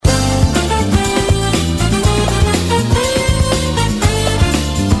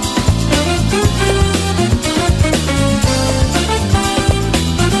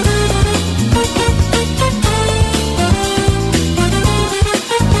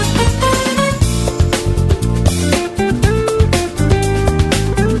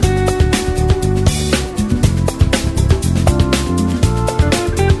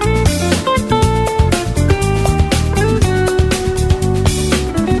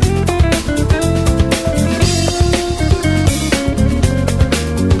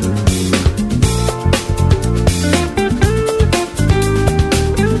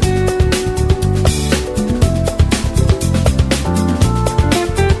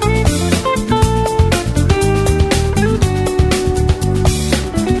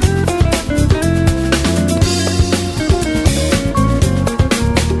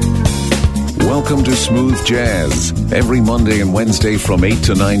smooth jazz. Every Monday and Wednesday from 8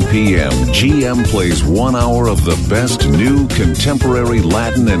 to 9 p.m., GM plays 1 hour of the best new, contemporary,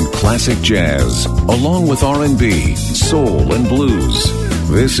 Latin, and classic jazz, along with R&B, soul, and blues.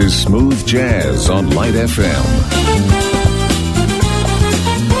 This is Smooth Jazz on Light FM.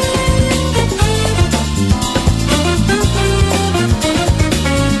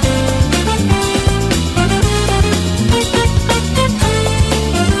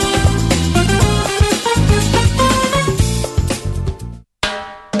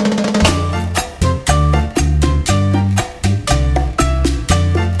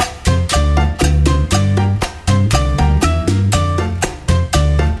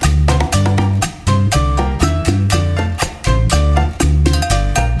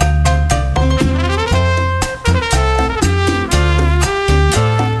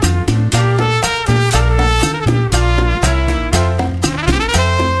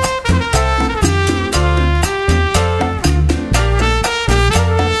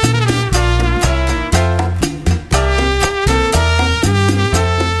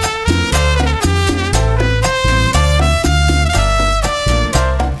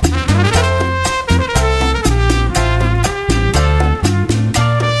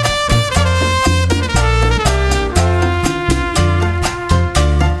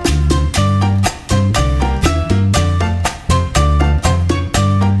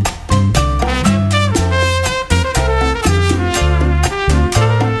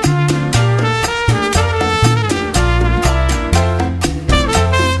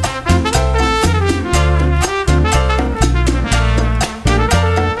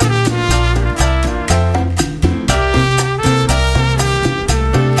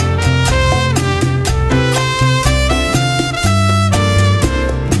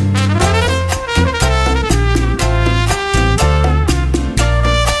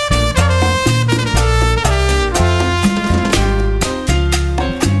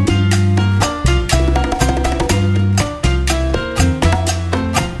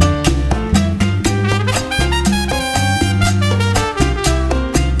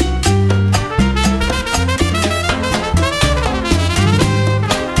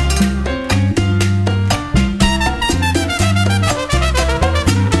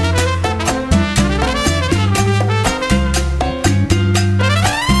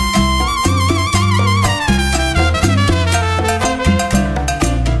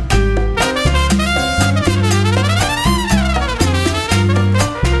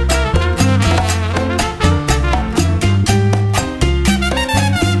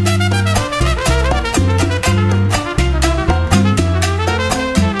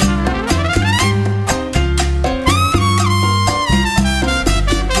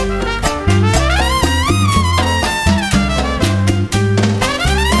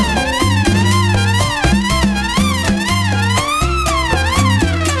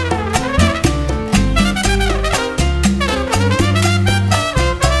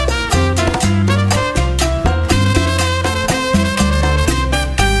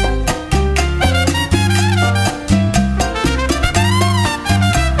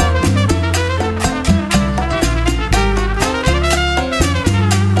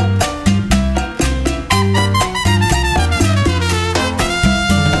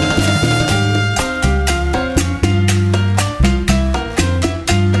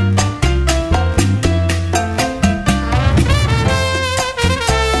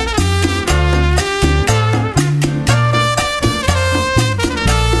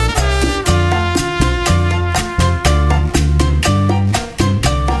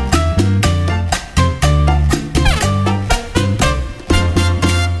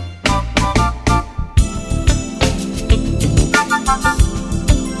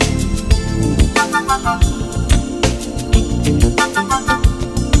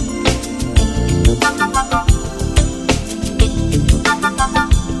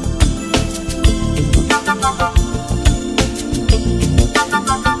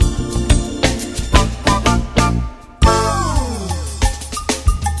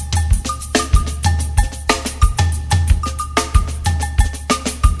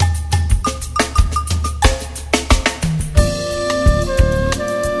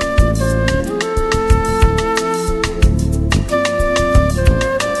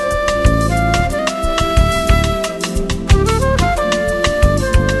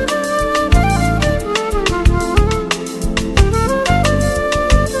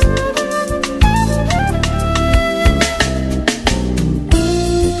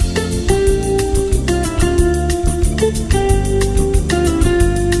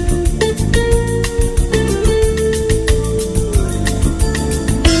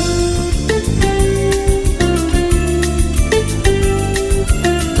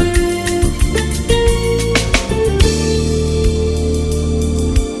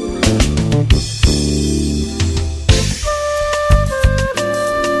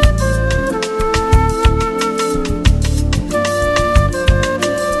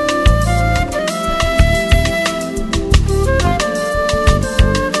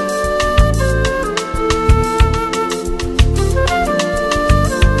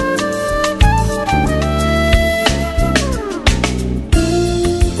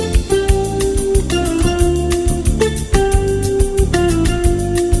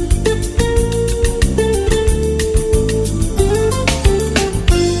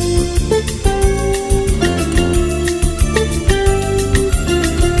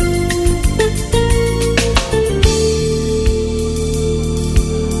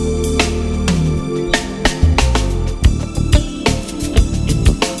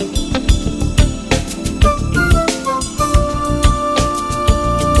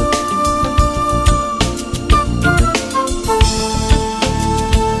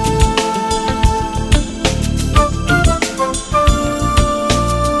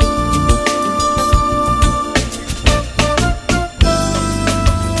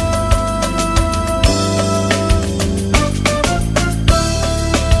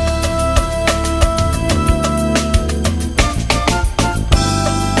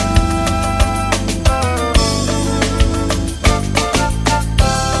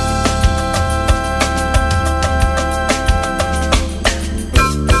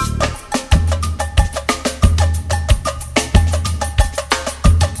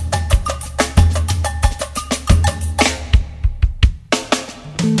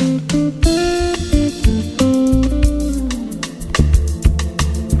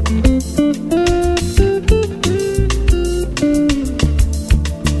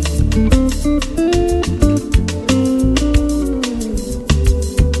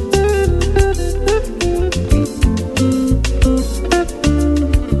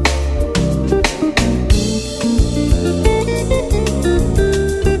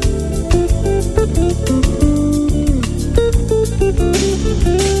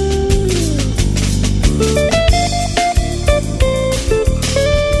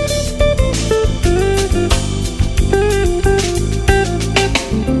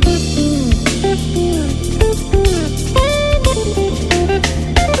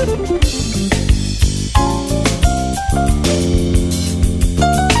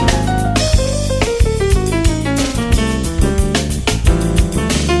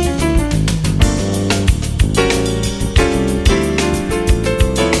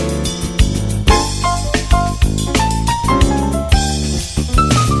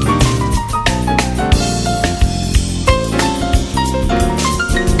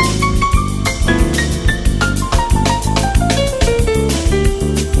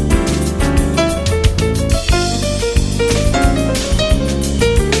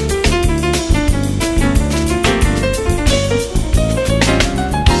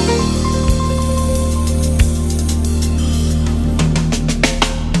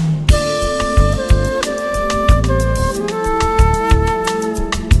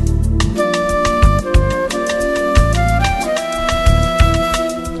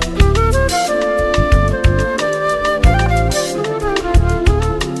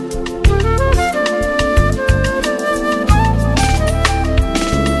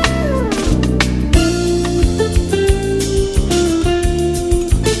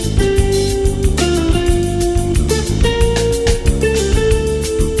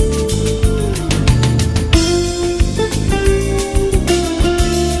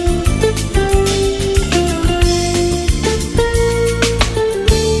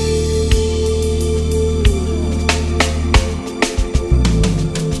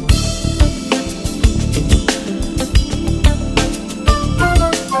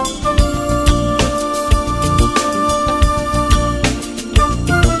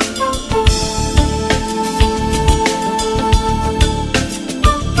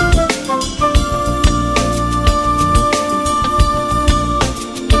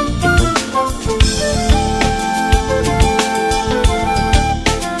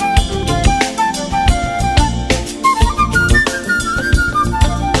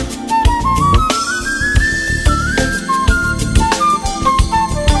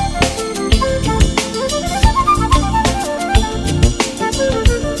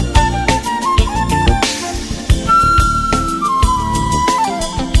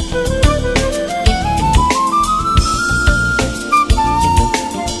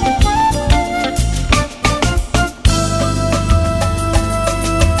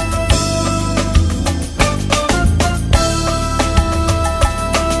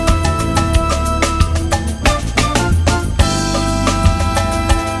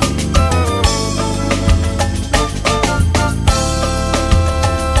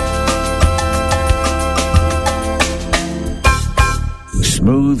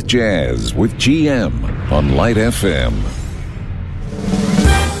 Smooth Jazz with GM on Light FM.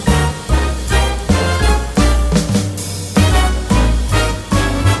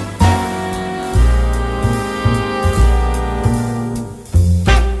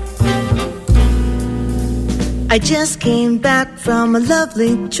 I just came back from a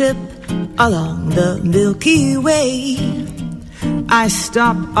lovely trip along the Milky Way. I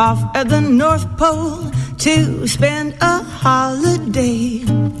stopped off at the North Pole to spend a holiday.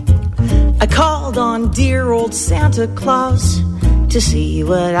 I called on dear old Santa Claus to see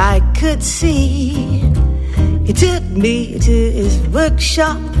what I could see. He took me to his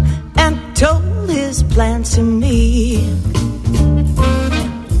workshop and told his plans to me.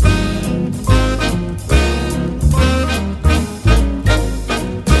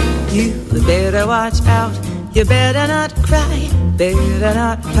 You better watch out, you better not cry, better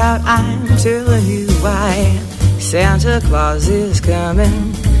not pout, I'm telling you why. Santa Claus is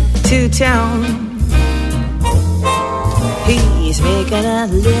coming to town. He's making a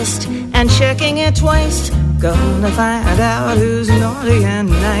list and checking it twice, gonna find out who's naughty and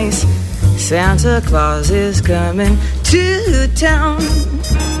nice. Santa Claus is coming to town.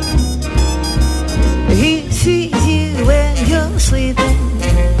 He sees you when you're sleeping,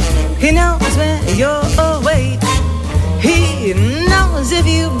 he knows when you're awake. He knows if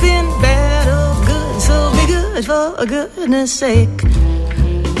you've been bad or good, so be good for goodness sake.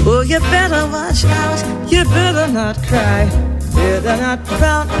 Oh, you better watch out, you better not cry, better not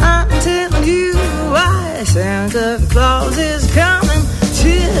pout, I'm telling you why. Santa Claus is coming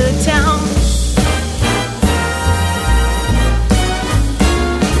to town.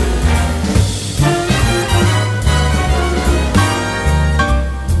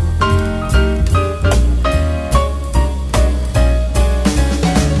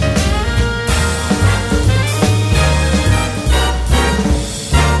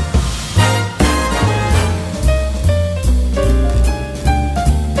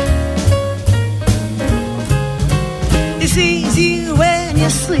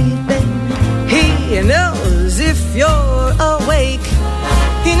 Sleeping, he knows if you're awake.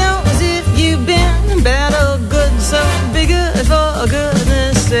 He knows if you've been bad or good, so be good for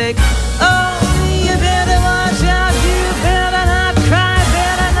goodness sake. Oh, you better watch out, you better not cry,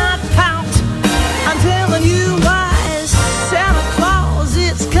 better not pout, I'm telling you why. Santa Claus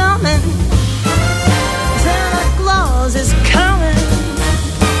is coming, Santa Claus is coming.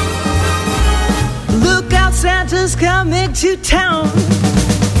 Look out, Santa's coming to town.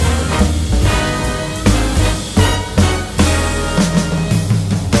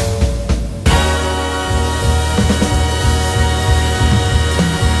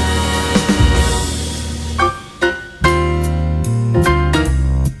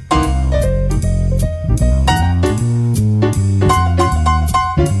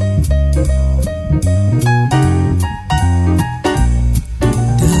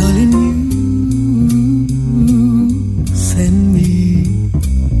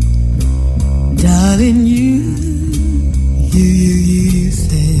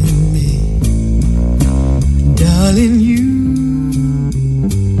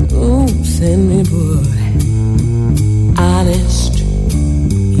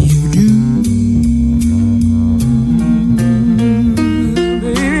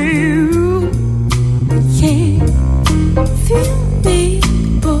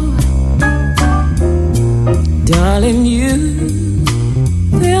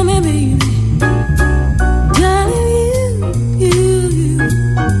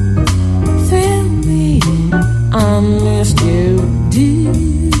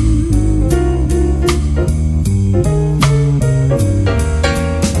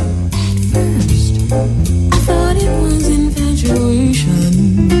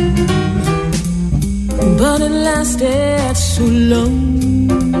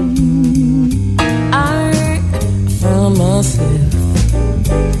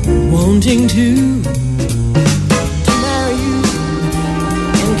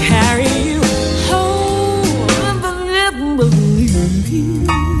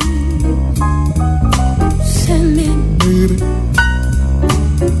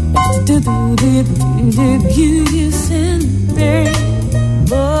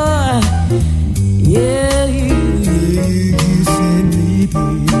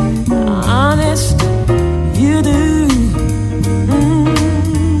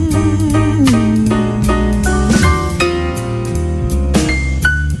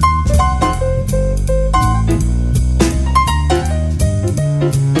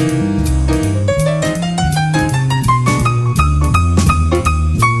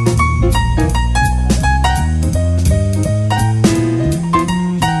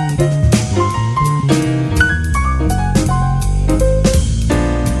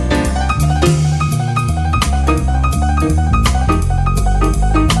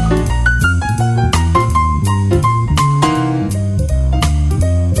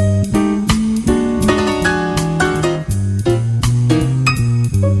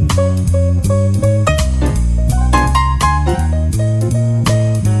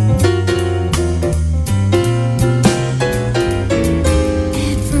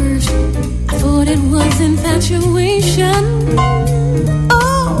 infatuation.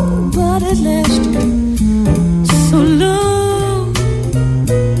 Oh, but it lasted so long.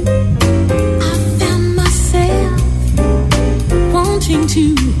 I found myself wanting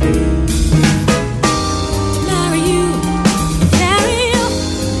to marry you, carry you,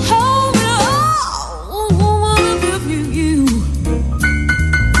 hold me, oh, wanna give you,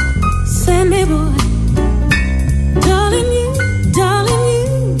 send me boy, darling you,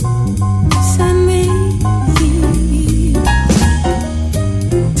 send me you,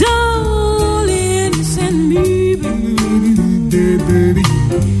 darling, send me, baby,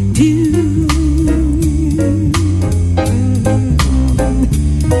 you.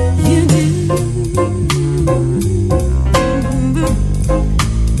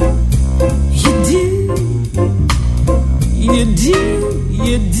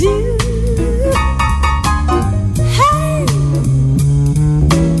 You do. Hey.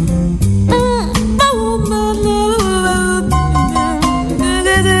 Oh, my love.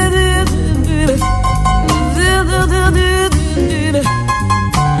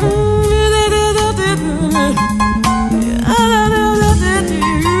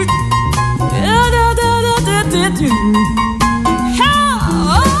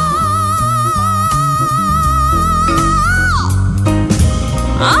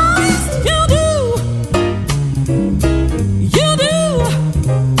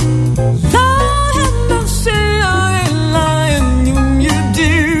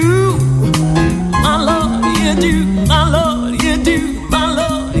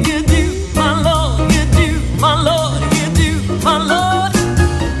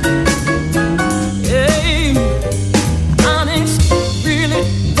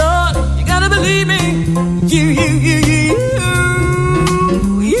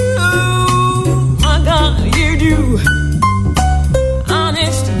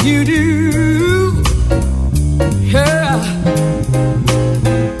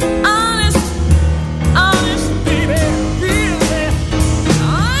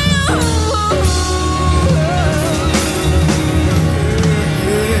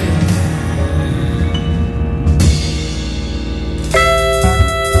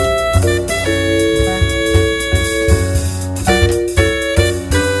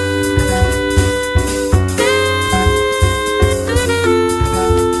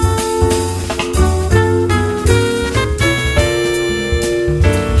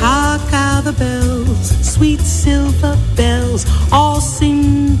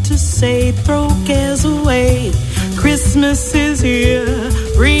 Christmas is here,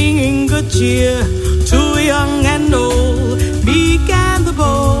 bringing good cheer to young and old, meek and the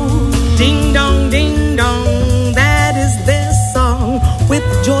bold. Ding dong, that is their song with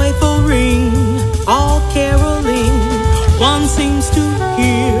joyful ring, all caroling. One seems to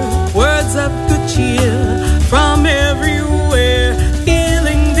hear words of good cheer from everywhere,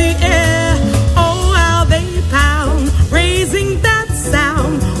 filling the air. Oh, how they pound, raising that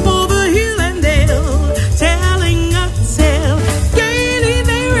sound over hill and dale, telling a tale. Gaily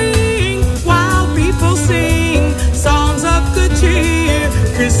they ring while people sing songs of good cheer.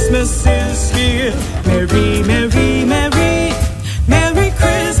 Christmas is here. Merry, merry, merry, Merry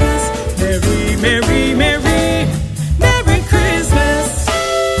Christmas. Merry, merry, merry, Merry Christmas.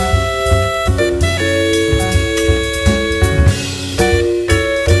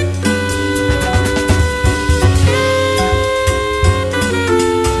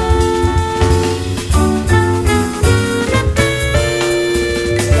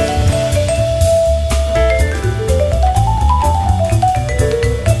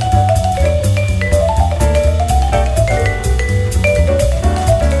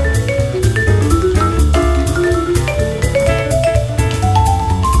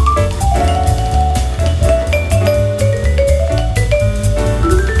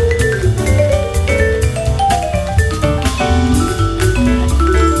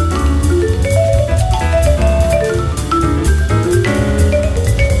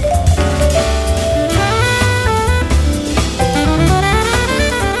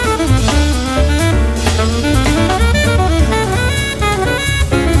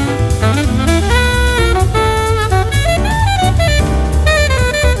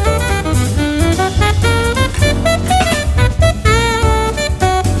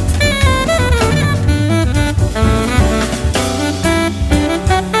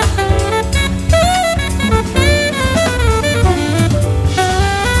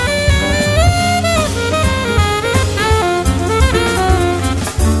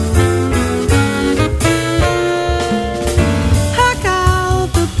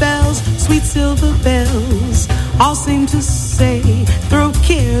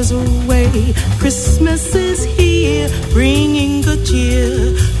 Christmas is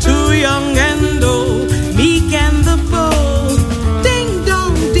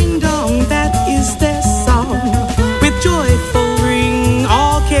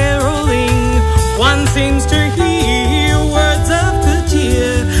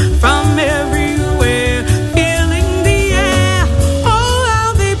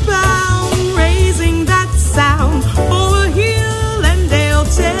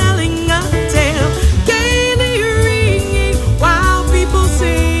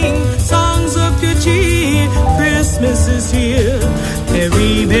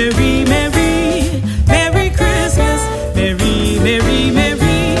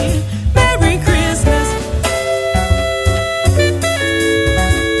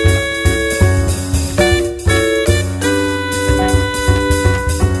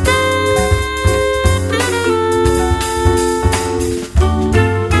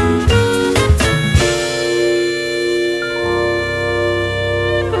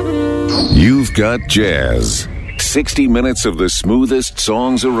We've got jazz. 60 minutes of the smoothest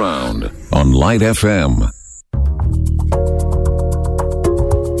songs around on Light FM.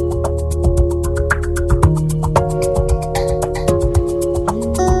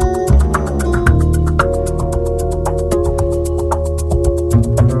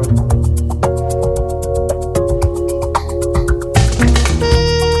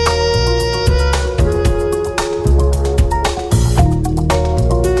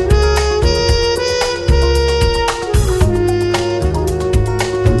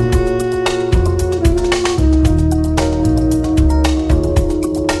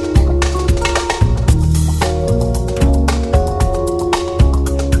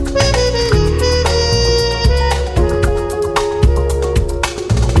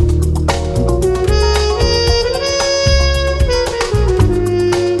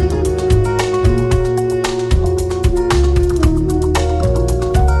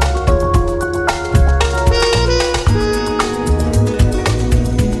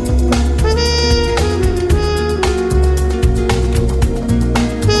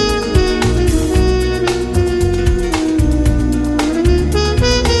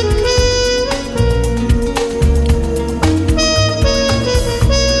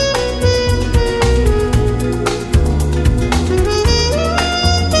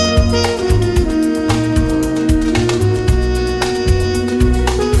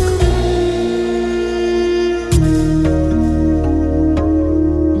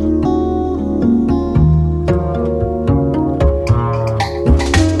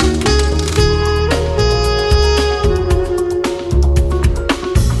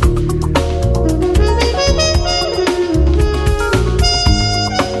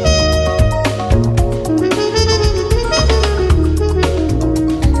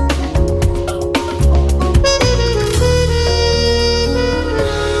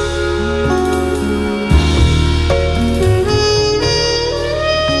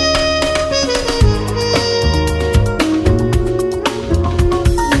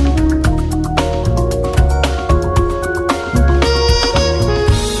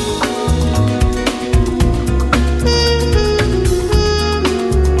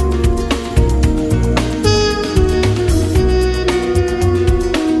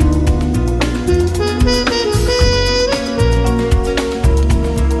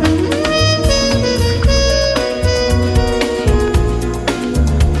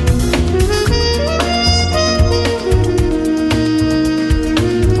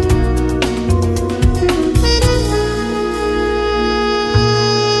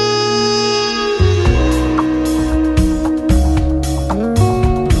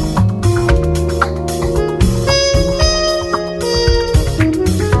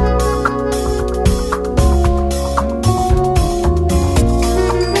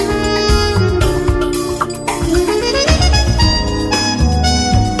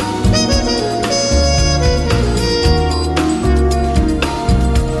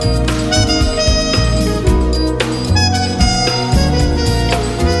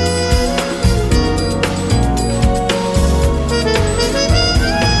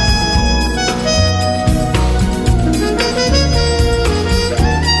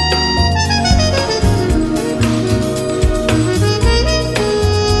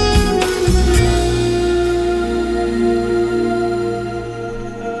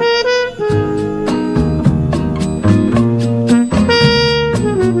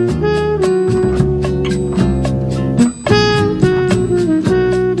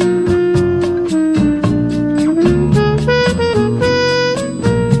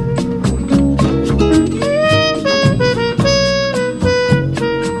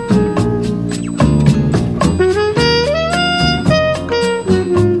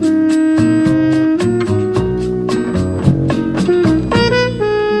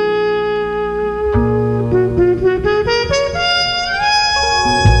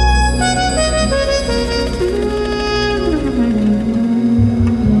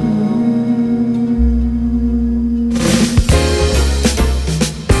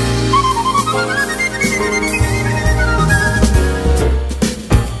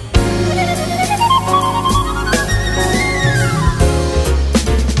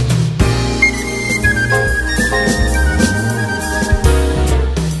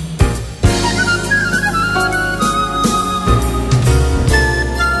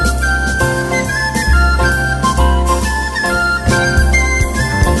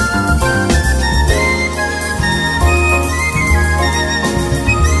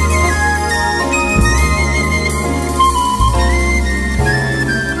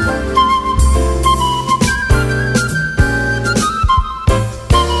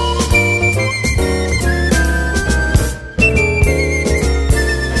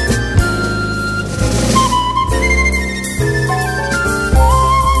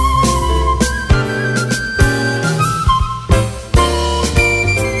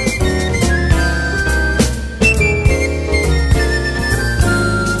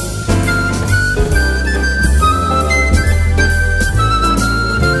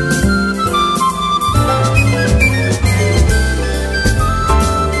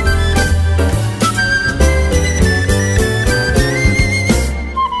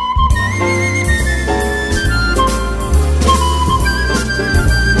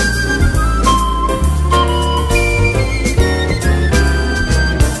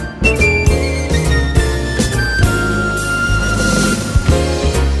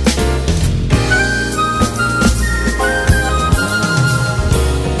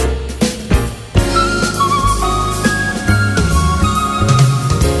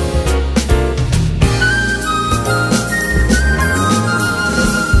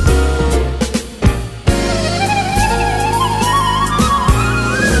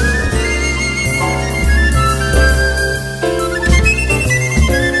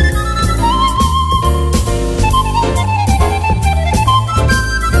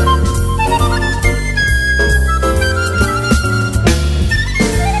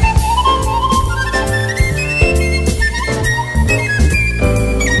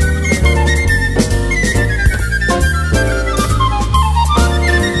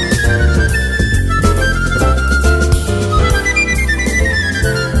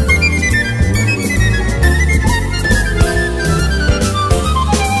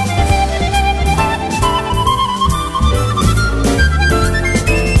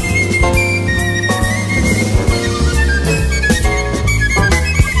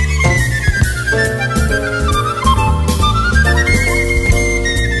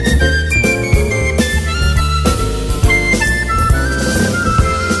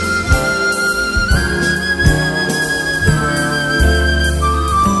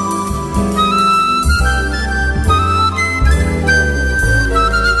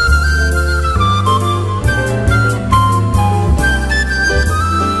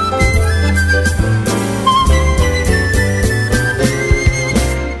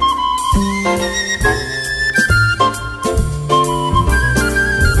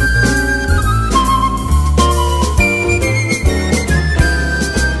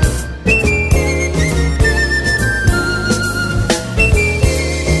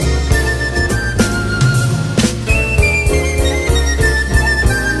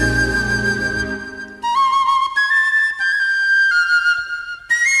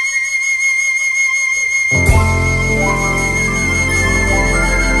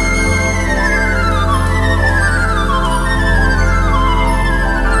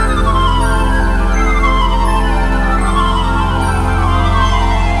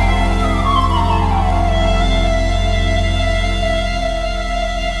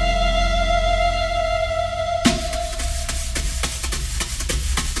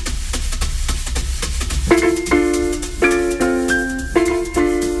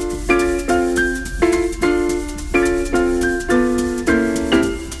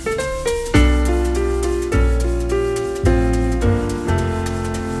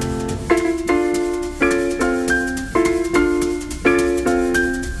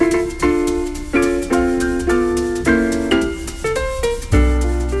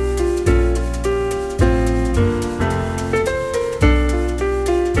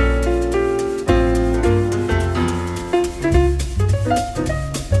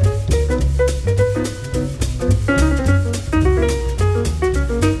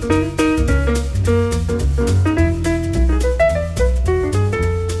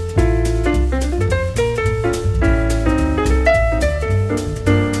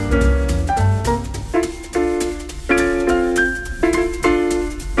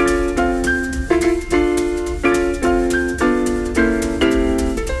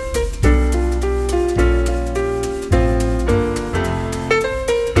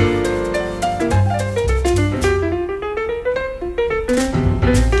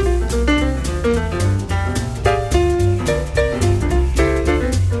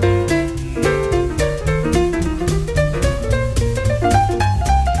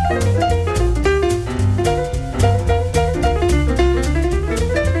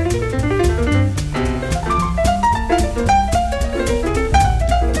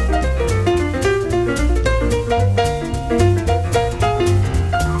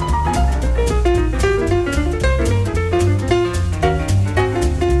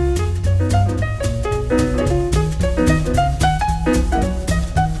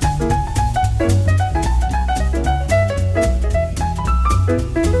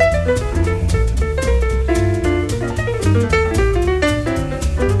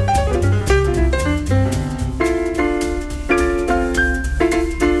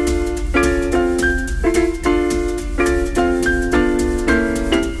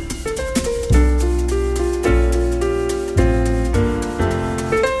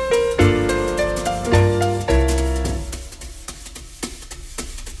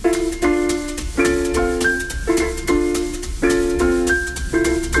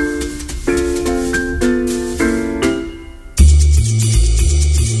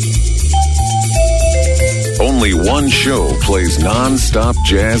 only one show plays non-stop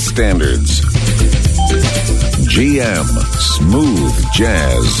jazz standards. GM Smooth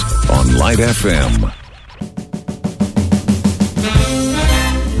Jazz on Light FM.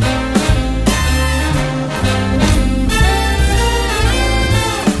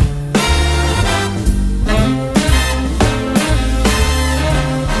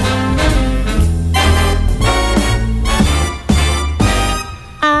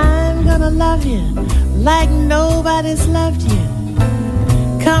 Like nobody's loved you.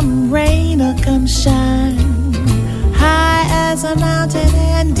 Come rain or come shine, high as a mountain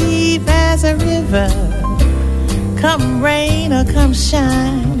and deep as a river. Come rain or come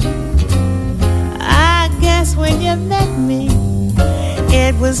shine. I guess when you met me,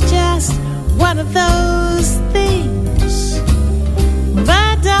 it was just one of those things.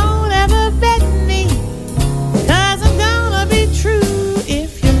 But don't ever bet me, 'cause I'm gonna be true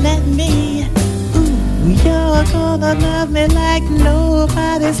if you let me. You're gonna love me like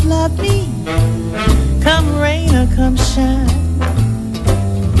nobody's loved me. Come rain or come shine.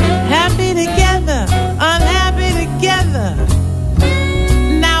 Happy together, unhappy together.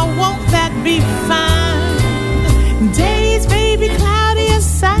 Now won't that be fine? Days may be cloudy or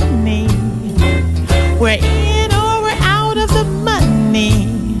sunny. We're in or we're out of the money.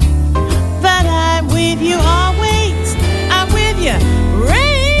 But I'm with you always. I'm with you.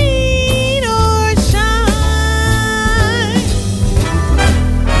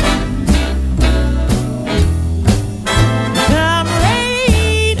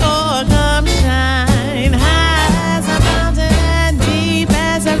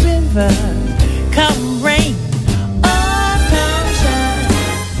 Come rain or come shine.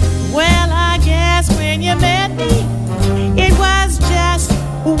 Well, I guess when you met me, it was just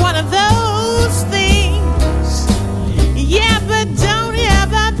one of those things. Yeah, but don't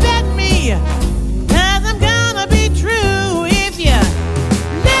ever bet me, 'cause I'm gonna be true if you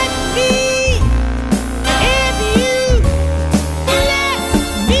let me. If you let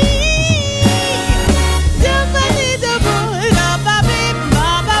me.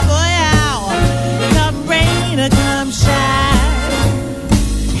 Come shine.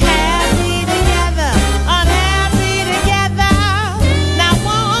 Happy together, unhappy together. Now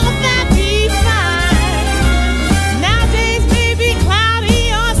won't that be fine? Nowadays may be cloudy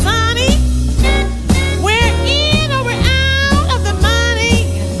or sunny. We're in or we're out of the money.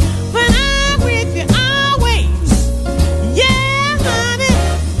 But I'm with you always. Yeah, honey,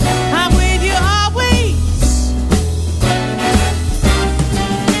 I'm with you always.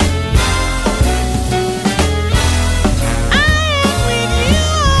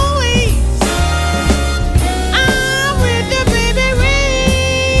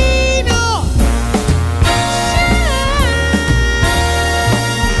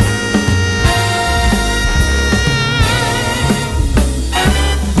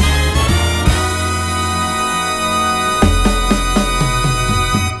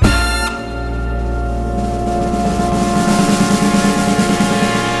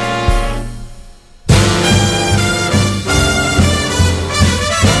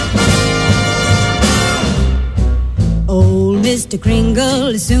 Mr.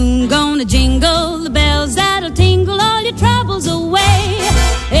 Kringle is soon gonna jingle the bells that'll tingle all your troubles away.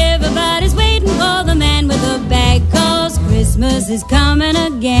 Everybody's waiting for the man with the bag, 'cause Christmas is coming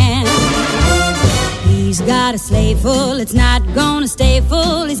again. He's got a sleigh full, it's not gonna stay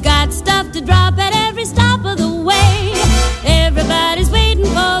full. He's got stuff to drop at every stop of the way. Everybody's waiting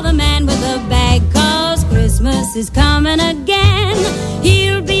for the man with the bag, 'cause Christmas is coming again.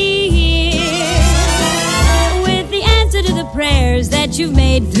 He'll be to the prayers that you've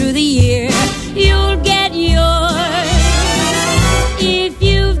made through the year. You'll get yours if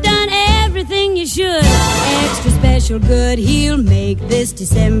you've done everything you should. Extra special good, he'll make this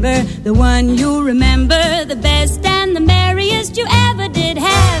December the one you'll remember, the best and the merriest you ever did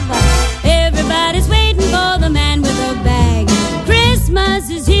have. Everybody's waiting for the man with a bag.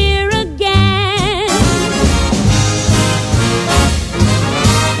 Christmas is here again.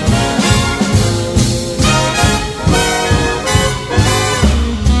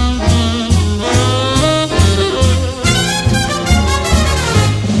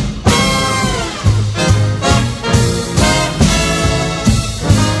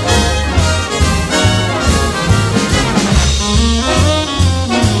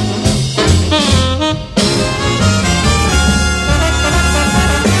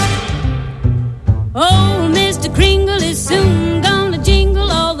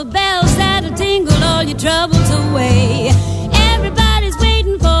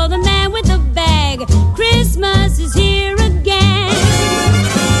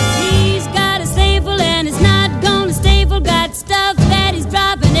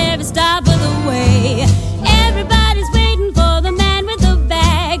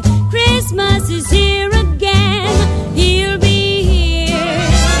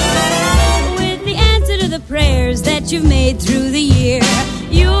 that you've made through the year.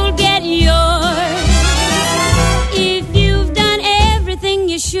 You'll get yours if you've done everything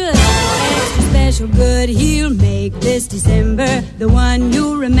you should. Extra special good he'll make this December, the one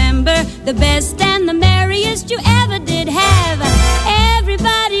you'll remember, the best and the merriest you ever did have.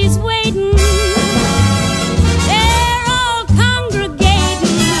 Everybody's waiting. They're all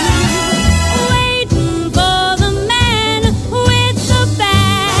congregating, waiting for the man with the bag.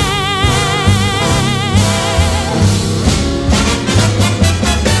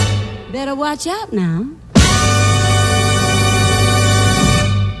 Better watch out now.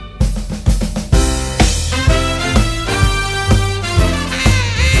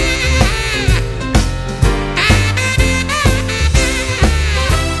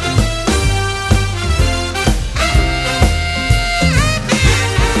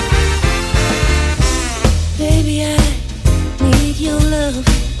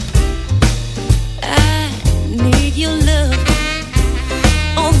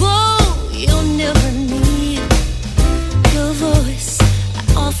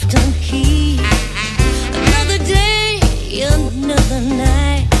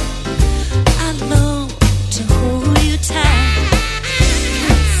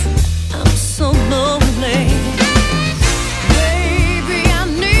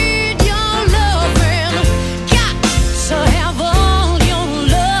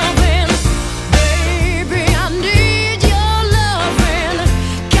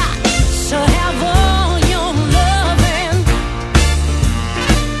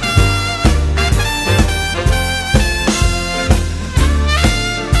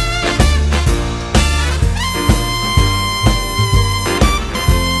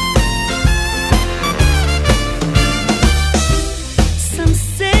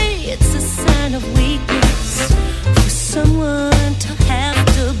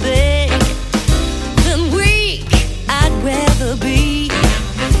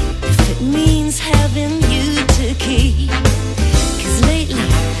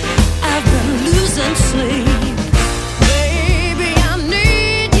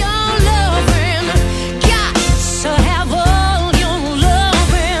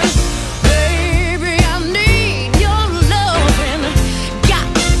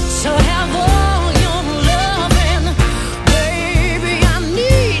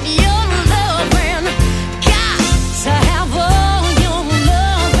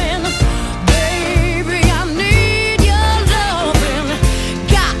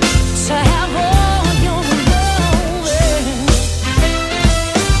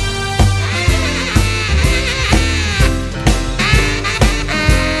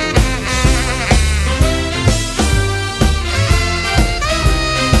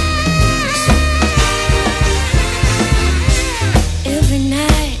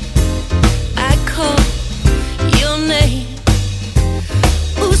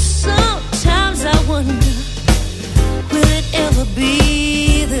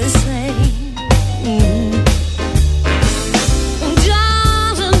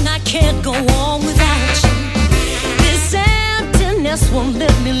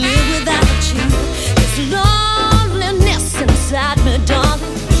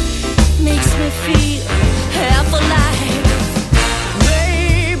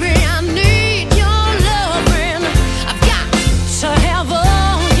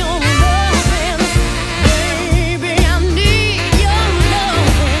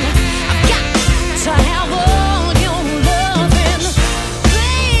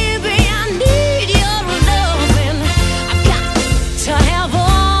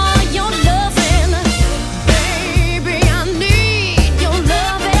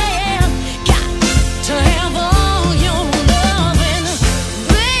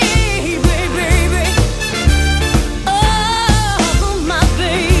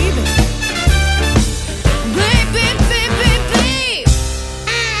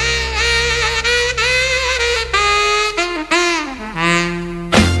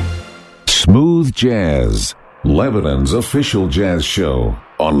 Jazz, Lebanon's official jazz show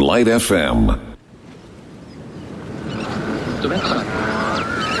on Light FM. Ba-ba.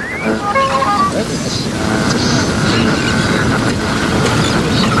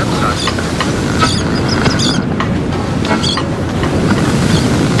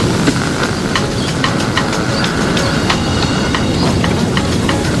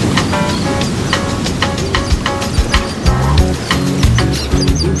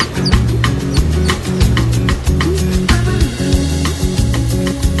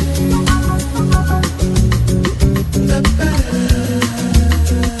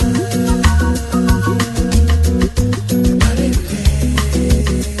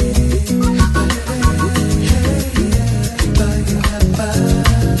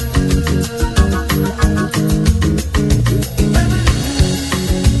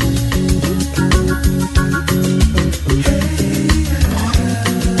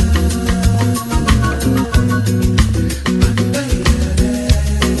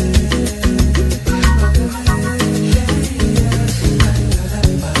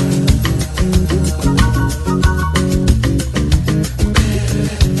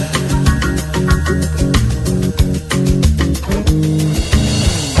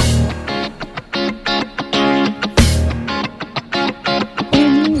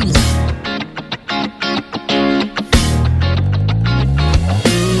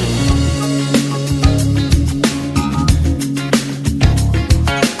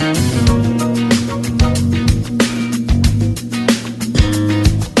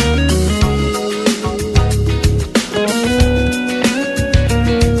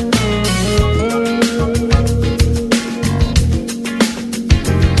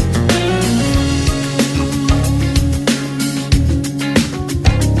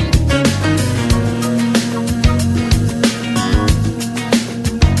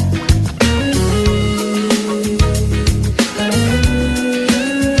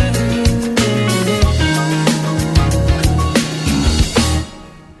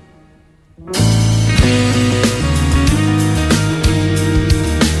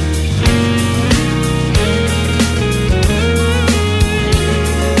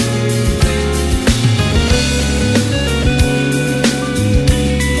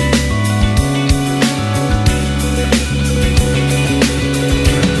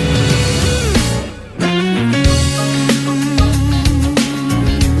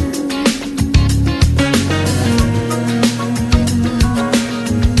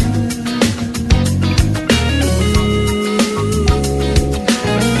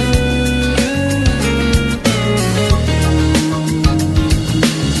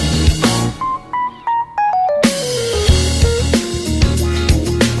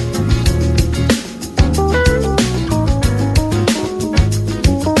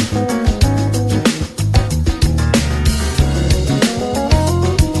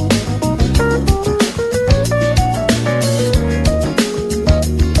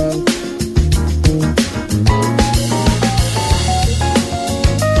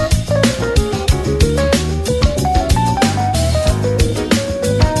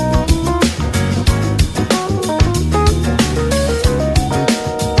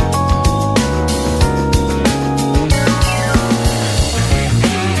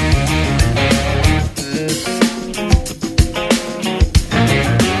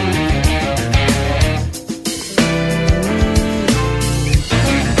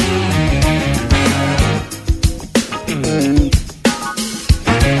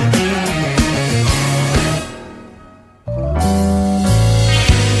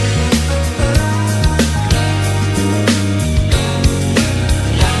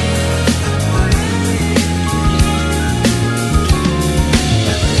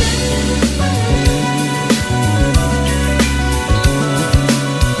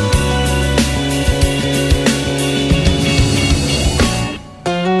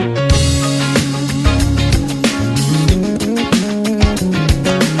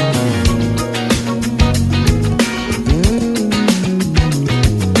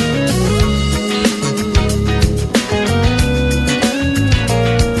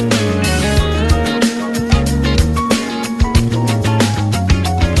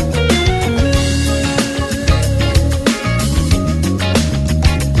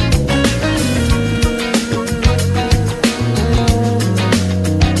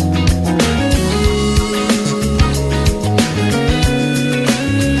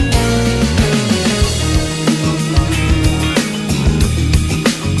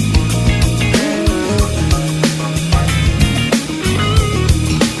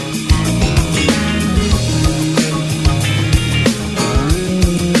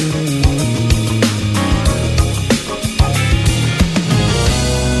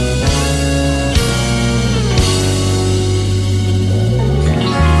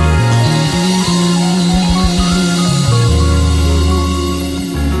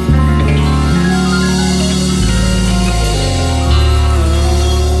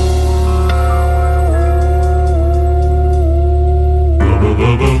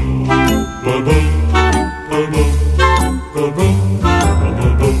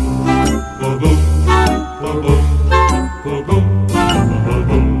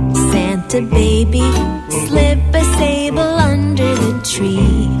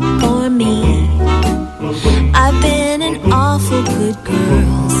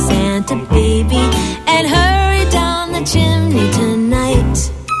 Santa baby, and hurry down the chimney tonight.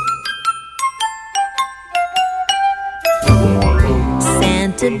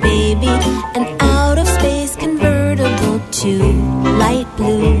 Santa baby, an out-of-space convertible to light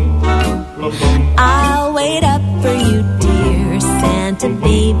blue. I'll wait up for you, dear Santa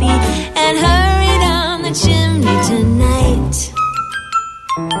baby, and hurry down the chimney tonight.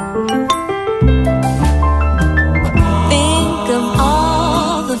 Think of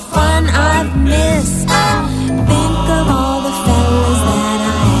all the fun I've missed. Think of all the fellas that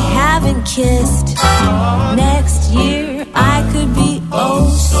I haven't kissed. Next year I could be oh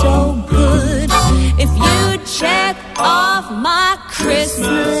so good if you'd check off my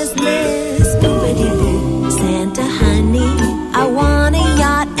Christmas list. Doobity-doo, Santa honey, I want a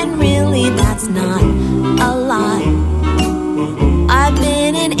yacht, and really that's not a lot. I've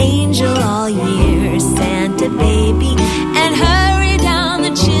been an angel all year, Santa baby, and hurry down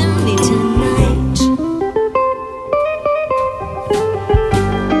the chimney tonight.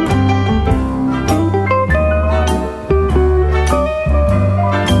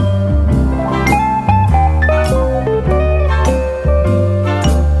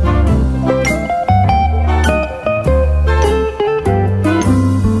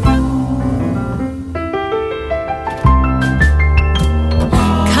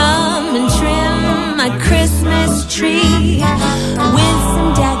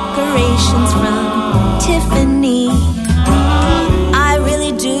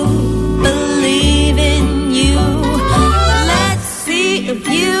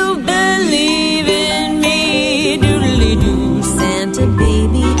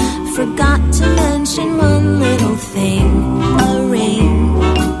 Forgot to mention one little thing, a ring.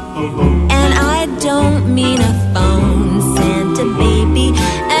 And I don't mean a phone, Santa baby,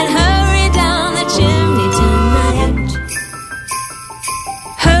 and hurry down the chimney tonight.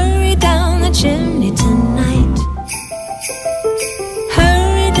 Hurry down the chimney tonight.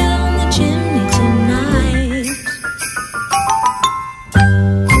 Hurry down the chimney tonight.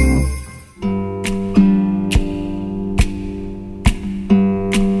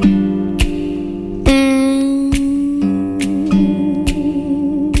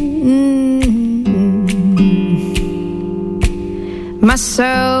 My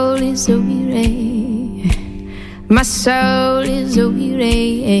soul is a weary, my soul is a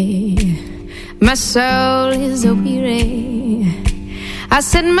weary, my soul is a weary. I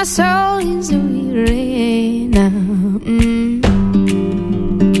said my soul is a weary now.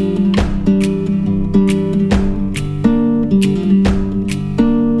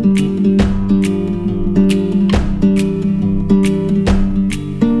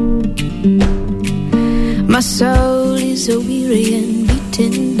 My soul is a weary and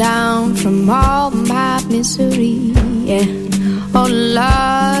beaten down from all my misery. Yeah. Oh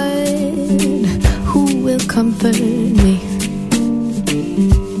Lord, who will comfort me?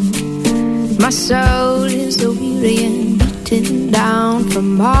 My soul is a weary and beaten down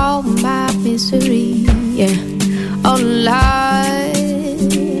from all my misery. Yeah. Oh Lord,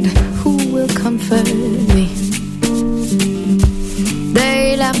 who will comfort me?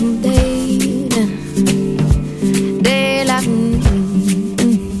 They love me.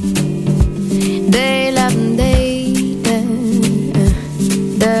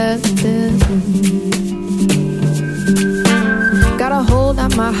 Got a hold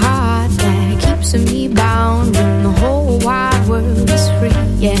on my heart that keeps me bound when the whole wide world is free.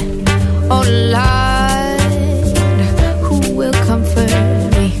 Yeah. Oh Lord, who will comfort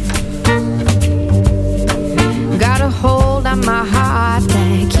me? Got a hold on my heart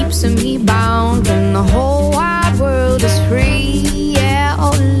that keeps me bound when the whole wide world is free. Yeah.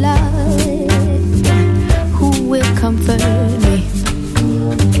 Oh Lord, who will comfort me?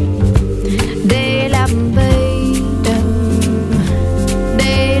 They love me.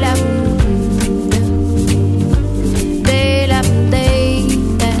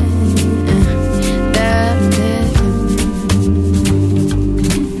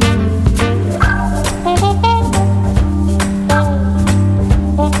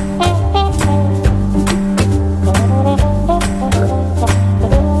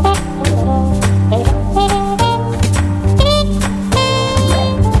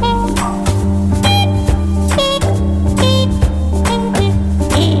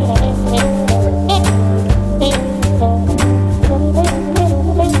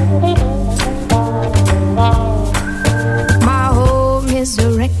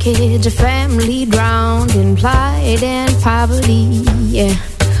 A family drowned in plight and poverty. Yeah.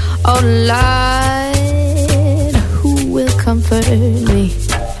 Oh Lord, who will comfort me?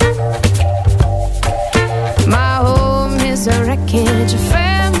 My home is a wreckage, a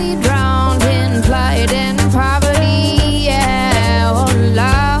family drowned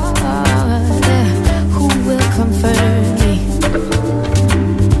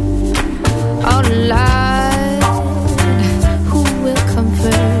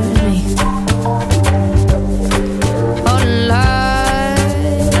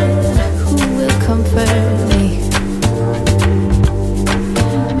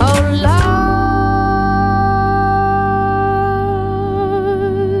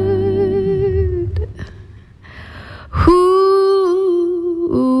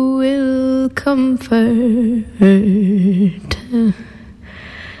comfort.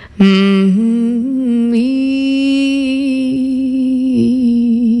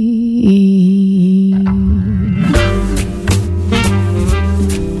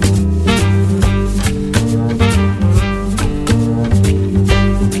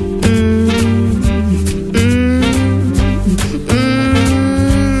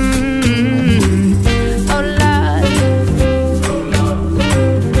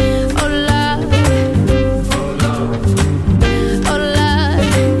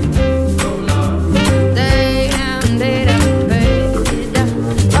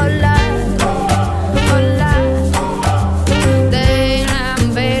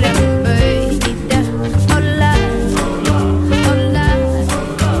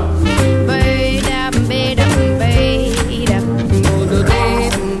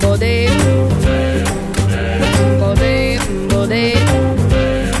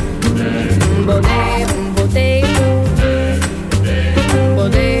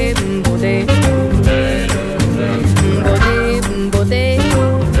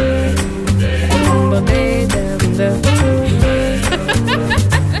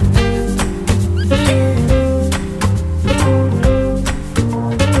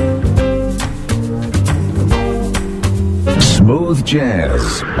 Smooth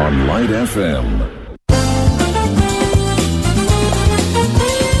Jazz on Light FM.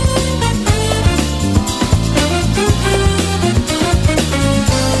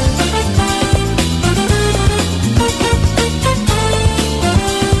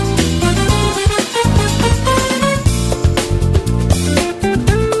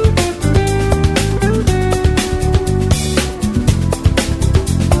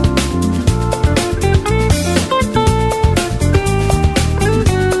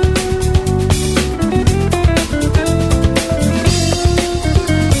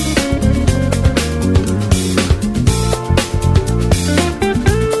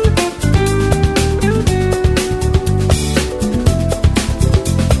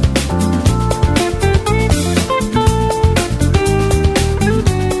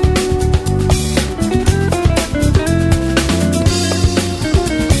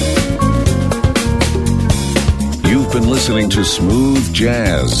 Listening to Smooth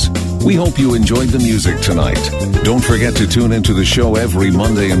Jazz. We hope you enjoyed the music tonight. Don't forget to tune into the show every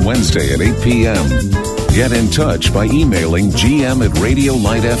Monday and Wednesday at 8 p.m. Get in touch by emailing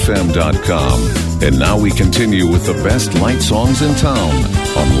gm@radiolightfm.com. And now we continue with the best light songs in town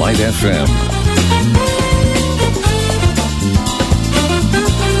on Light FM.